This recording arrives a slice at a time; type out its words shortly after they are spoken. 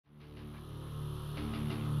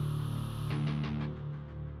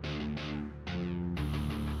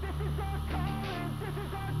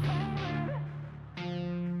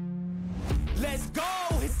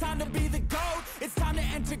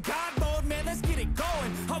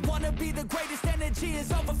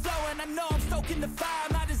the fire,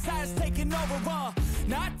 my desire's taking over,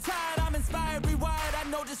 not tired, I'm inspired, rewired, I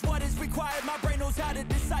know just what is required. My brain knows how to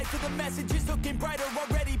decipher, the message is looking brighter.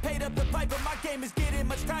 Already paid up the piper, my game is getting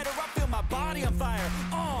much tighter. I feel my body on fire,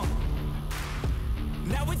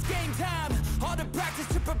 now it's game time. All the practice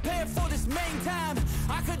to prepare for this main time.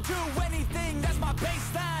 I could do anything, that's my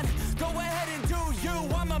baseline. Go ahead and do you,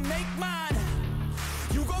 I'ma make mine.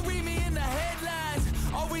 You gon' read me in the headlines.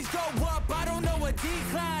 Always go up, I don't know a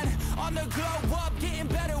decline. On the glow up, getting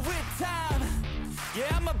better with time.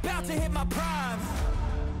 Yeah, I'm about to hit my prime.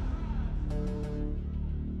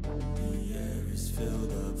 The air is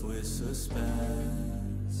filled up with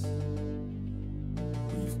suspense.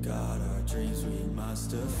 We've got our dreams we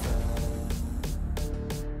must have found,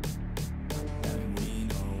 and we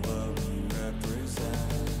know what we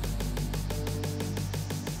represent.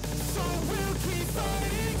 So we'll keep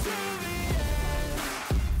fighting till the end,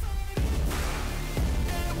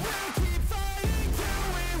 and we'll keep fighting till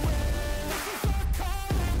we win. This is our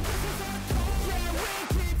calling, this is our calling. Yeah, we'll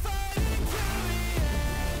keep fighting till the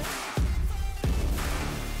end,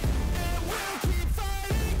 and we'll keep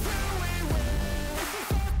fighting till we win. This is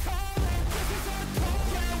our calling, this is our calling.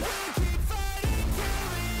 Yeah, we'll keep fighting till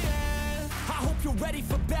the end. I hope you're ready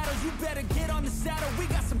for battle, you better get on the saddle. We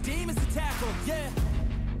got some demons to tackle, yeah.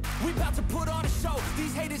 We about to put on a show,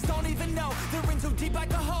 these haters don't even know. They're in too deep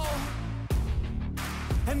like a hole,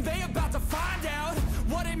 and they about to find out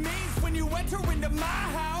what it means when you enter into my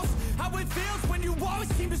house. How it feels when you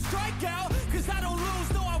always seem to strike out. Cause I don't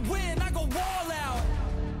lose, no I win, I go all out.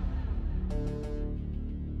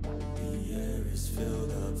 The air is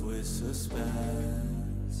filled up with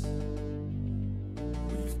suspense.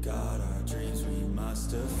 We've got our dreams we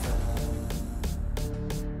must have found,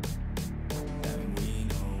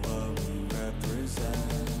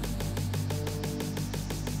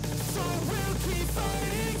 so we'll keep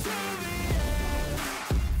fighting till the end,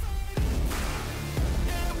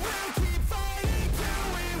 and we'll keep fighting till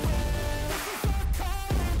we win. This is our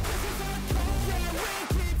calling, this is our calling. Yeah, we'll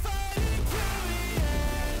keep fighting till the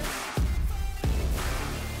end,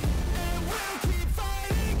 and we'll keep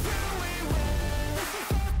fighting till we win. This is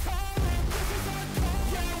our calling, this is our calling.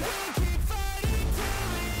 Yeah, we'll keep fighting till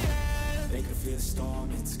the end. They can feel the storm,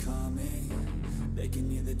 it's coming. They can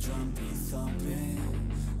hear the drum beat thumping.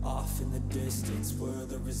 Off in the distance, we're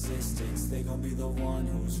the resistance. They gon' be the one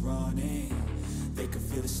who's running. They can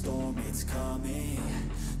feel the storm, it's coming.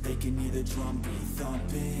 They can hear the drum beat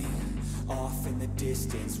thumping. Off in the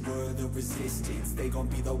distance, we're the resistance. They gon'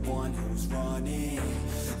 be the one who's running.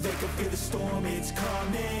 They can feel the storm, it's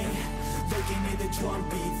coming. They can hear the drum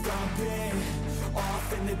beat thumping.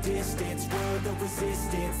 Off in the distance, we're the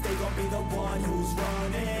resistance. They gon' be the one who's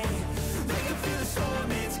running. They can feel the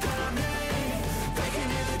storm, it's coming. They can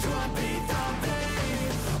hear the drum beat thumping.